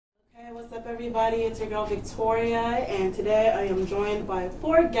What's up, everybody? It's your girl Victoria, and today I am joined by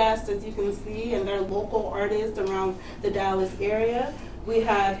 4 guests, as you can see, and they're local artists around the Dallas area. We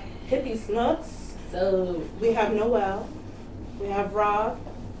have Hippie Snooks, So we have Noelle, we have R.O.B,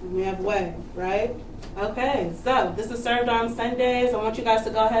 and we have GWag, right? Okay, so this is served on Sundays. I want you guys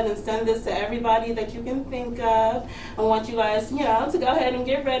to go ahead and send this to everybody that you can think of. I want you guys, to go ahead and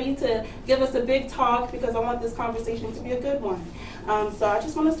get ready to give us a big talk because I want this conversation to be a good one. So I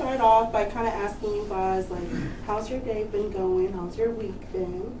just want to start off by kind of asking you guys, like, how's your day been going? How's your week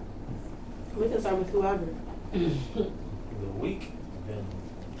been? We can start with whoever. The week been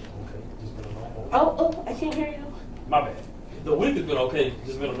okay. Just been a normal week. Oh, I can't hear you. My bad. The week has been okay.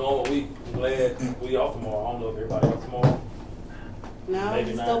 Just been a normal week. I'm glad we off tomorrow. I don't know if everybody off tomorrow. No,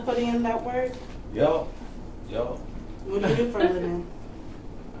 Maybe you not. still putting in that work? Yo. What do you do for a living?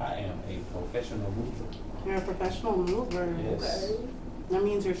 I am a professional mover. You're a professional mover. Yes. Okay. That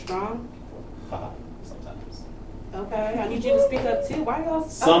means you're strong? Sometimes. Okay. I need you to speak up too. Why y'all?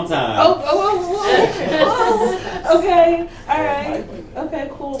 Sometimes. Oh. Okay. All right. Okay,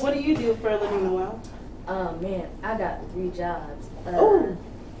 cool. What do you do for a living, Noelle? man, I got 3 jobs. Oh.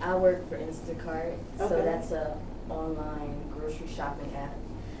 I work for Instacart, so Okay. that's a online grocery shopping app.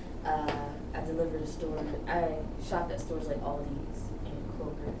 I deliver to stores. I shop at stores like Aldi's and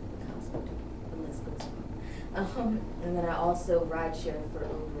Kroger, Costco, the list goes on. And then I also ride share for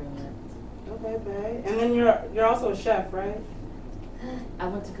Uber and Lyft. Okay, babe. And then you're also a chef, right? I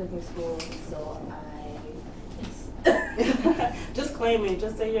went to cooking school, so Just claim it.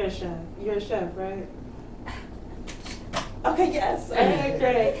 Just say you're a chef. You're a chef, right? Okay, yes. All right,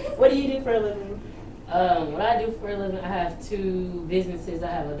 great. What do you do for a living? What I do for a living, I have 2 businesses.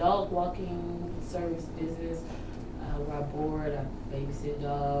 I have a dog walking service business where I board, I babysit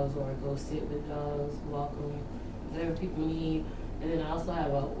dogs, or I go sit with dogs, walk them, whatever people need. And then I also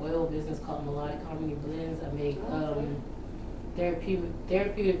have an oil business called Melodic Harmony Blends. I make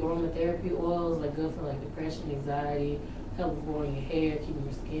therapeutic aromatherapy oils, like good for like depression, anxiety, help with growing your hair, keeping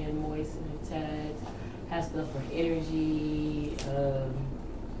your skin moist and intact. Have stuff for energy,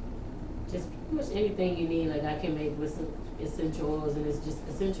 just pretty much anything you need. Like I can make with some essential oils, and it's just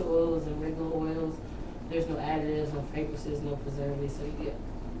essential oils and regular oils. There's no additives, no fragrances, no preservatives, so you get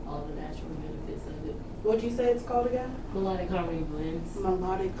all the natural benefits of it. What'd you say it's called again? Melodic Harmony Blends.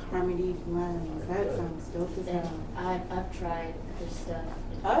 Melodic Harmony Blends. That sounds dope as and hell. I've tried her stuff.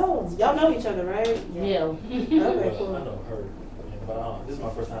 Oh, y'all know each other, right? Yeah. Okay, Well, cool. I know her, but this is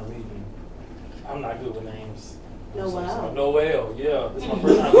my first time meeting. I'm not good with names. Noelle. Noelle, yeah. This is my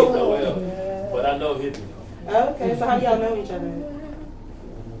first time meeting Noelle. But I know Hippie though. Okay, so how do y'all know each other?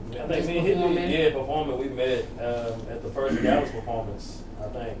 I think me and Hippie, performing. We met at the first Dallas performance, I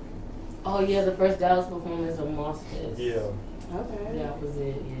think. Oh yeah, the first Dallas performance of Monsters. Yeah. Okay. That was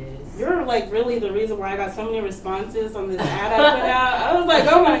it, yes. You're like really the reason why I got so many responses on this ad I put out. I was like,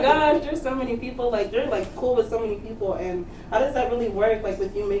 oh my gosh, there's so many people. Like, you're like cool with so many people. And how does that really work? Like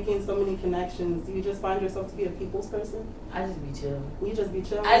with you making so many connections, do you just find yourself to be a people's person? I just be chilling. You just be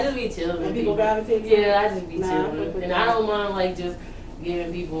chilling? I just be chilling. And people gravitate to you? Yeah, I just be Nah, chilling. And I don't mind like just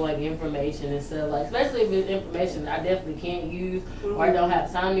giving people like information and stuff. Like especially if it's information I definitely can't use or I don't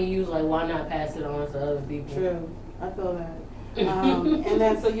have time to use, like why not pass it on to other people? True. I feel that. And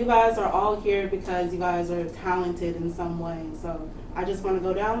then so you guys are all here because you guys are talented in some way. So I just want to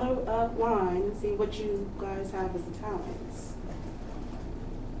go down the line and see what you guys have as the talents.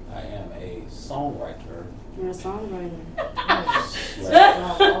 I am a songwriter You're a songwriter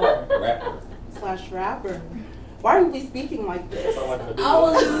 / rapper. Why are we speaking like this? Sound like a dude.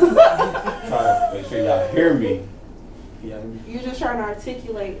 Try to make sure y'all hear me. Yeah. You're just trying to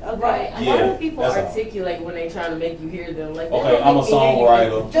articulate. Okay. Right. Yeah, Why do people that's all. articulate when they trying to make you hear them? Like, Okay, I'm a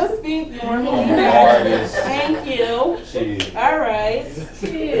songwriter. Just speak normally. I'm an artist. Thank you. Shit. All right.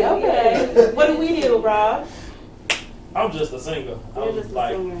 Okay. What do we do, Rob? I'm just a singer. You're I'm just a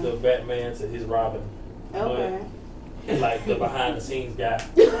like singer. the Batman to his Robin. Okay. But, like the behind the scenes guy.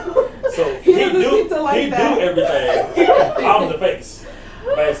 So He doesn't seem to like he that. do everything. I'm the face,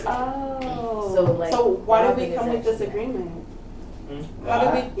 basically. Oh. So, like, so why did Robin we is come with this actually- agreement? Hmm? How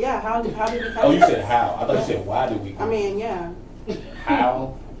did we? Yeah. How did we come? Oh, you with said this? how? I thought you said why did we? I mean, yeah.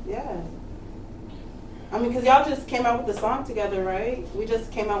 How? Yeah. I mean, because y'all just came out with the song together, right? We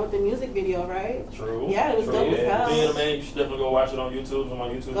just came out with the music video, right? True. Yeah, it was True. dope as hell. Being a man, you should definitely go watch it on YouTube. It's on my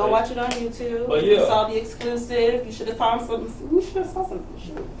YouTube. Go page. watch it on YouTube. But You yeah. saw the exclusive. You should have found something. You should have saw something.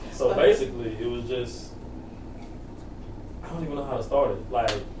 Shoot. So But- basically, it was just, I don't even know how to start it.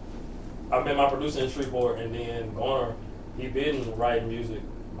 Like, I met my producer in Shreveport, and then Garner, he been writing music.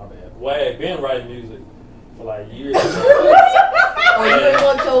 My bad. GWag been writing music for like years. Oh, you ain't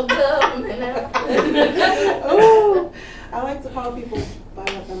want your gum. Ooh, I like to call people by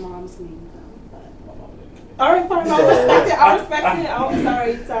what their moms mean. But all right, fine. I'll respect it. I'll respect it. Oh,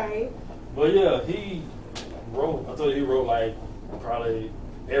 sorry. But yeah, he wrote. I told you he wrote like probably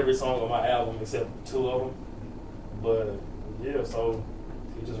every song on my album except 2 of them. But yeah, so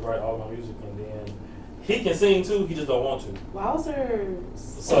he just write all my music, and then he can sing too. He just don't want to. Wowzers.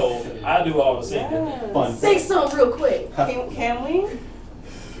 So I do all the singing. Yes. Fun. Say something real quick. Can we?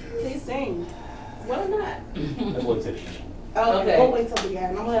 Please sing. Why not? That's what it takes. Okay. We'll wait till the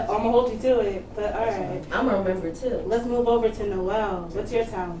end. I'm gonna hold you to it. But all right. I'm gonna remember too. Let's move over to Noelle. What's your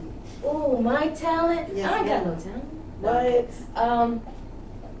talent? Oh, my talent? Yes, I ain't got ma'am. no talent. What? I'm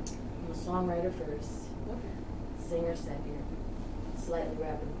a songwriter first, singer second, slightly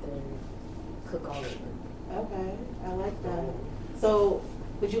rapping third, cook all over. Okay, I like that. So,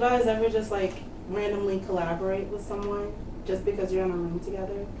 would you guys ever just like randomly collaborate with someone just because you're in a room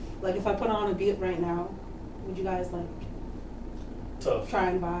together? Like, if I put on a beat right now, would you guys like Tough. try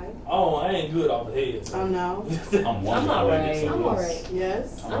and vibe? Oh, I ain't good off the head. So. Oh no. I'm wonderful. alright. I'm alright.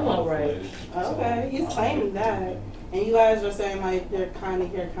 Yes. I'm alright. Okay, he's claiming that, and you guys are saying like you're kind of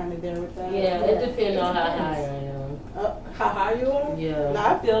here, kind of there with that. Yeah, it depends on how high I am. How high you are? Yeah. No,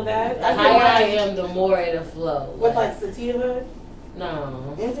 I feel that. The I feel higher I like- am, the more it'll flow. With like sativa,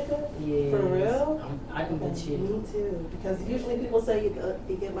 No. indica. Yeah. For real? I need to chill. Me too, because usually people say you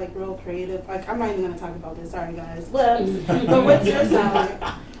get like real creative. Like, I'm not even gonna talk about this. Sorry guys. But what's your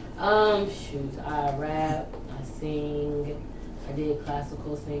talent? Shoot, I rap, I sing, I did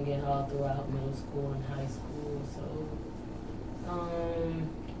classical singing all throughout middle school and high school, so,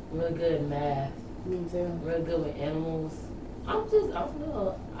 really good at math, Me too. really good with animals. I don't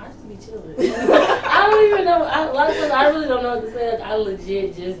know, I just be chilling. I don't even know, I really don't know what to say. Like, I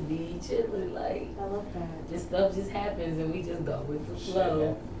legit just be chilling, like, I love that. this stuff just happens and we just go with the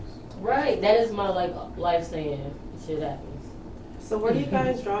flow. Right, that is my, like, life saying, shit happens. So where do you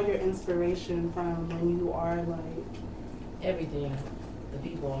guys draw your inspiration from when you are like? Everything. The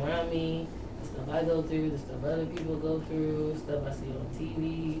people around me, the stuff I go through, the stuff other people go through, stuff I see on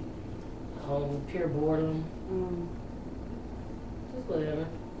TV, pure boredom, just whatever.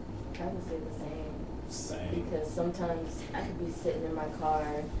 I would say the same. Same. Because sometimes I could be sitting in my car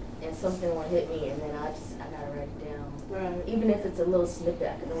and something will hit me and then I gotta write it down. Right. Even if it's a little snippet,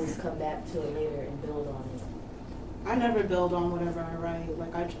 I can always come back to it later and build on it. I never build on whatever I write.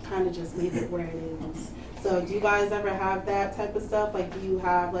 Like, I kind of just leave it where it is. So do you guys ever have that type of stuff? Like, do you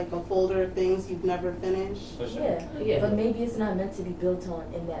have like a folder of things you've never finished? For sure. Yeah, Yeah. but maybe it's not meant to be built on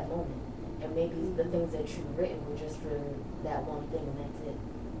in that moment. And maybe the things that you've written were just for that one thing and that's it.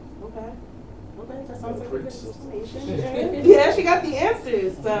 Okay. Okay, that sounds like a Pretty good system. explanation. Yeah, she got the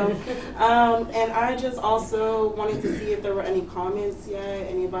answers. So, and I just also wanted to see if there were any comments yet.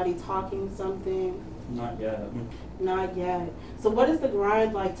 Anybody talking something? Not yet. Not yet. So what is the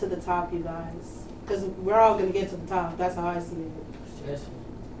grind like to the top, you guys? Because we're all going to get to the top. That's how I see it. Stressful.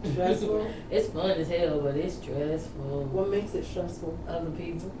 Stressful? It's fun as hell, but it's stressful. What makes it stressful? Other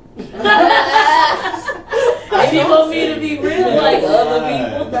people. If you want me to be real, like other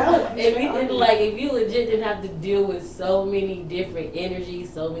people. If you legit didn't have to deal with so many different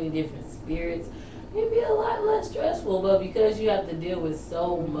energies, so many different spirits, it'd be a lot less stressful. But because you have to deal with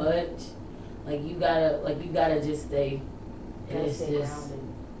so much, you gotta just stay. And Gotta it's stay just. grounded.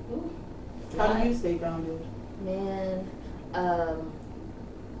 Ooh. How do you stay grounded? Man,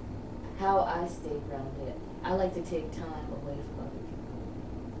 how I stay grounded, I like to take time away from other people.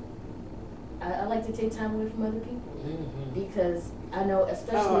 I like to take time away from other people because I know,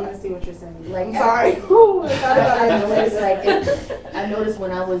 especially. Oh, I see what you're saying. Like, I'm sorry. Ooh, I noticed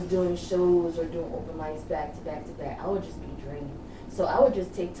when I was doing shows or doing open mics back to back to back, I would just be drained. So I would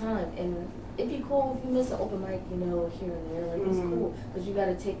just take time, and it'd be cool if you miss an open mic, here and there. Like, it's cool because you got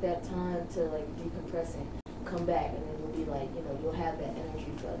to take that time to decompress and come back, and then you'll be like, you'll have that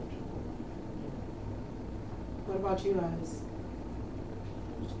energy for other people. What about you guys?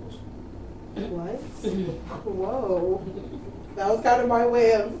 What? Whoa. That was kind of my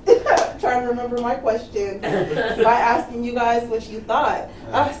way of trying to remember my question by asking you guys what you thought.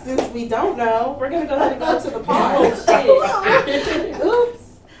 Since we don't know, we're going to go ahead and go to the part. Ooh,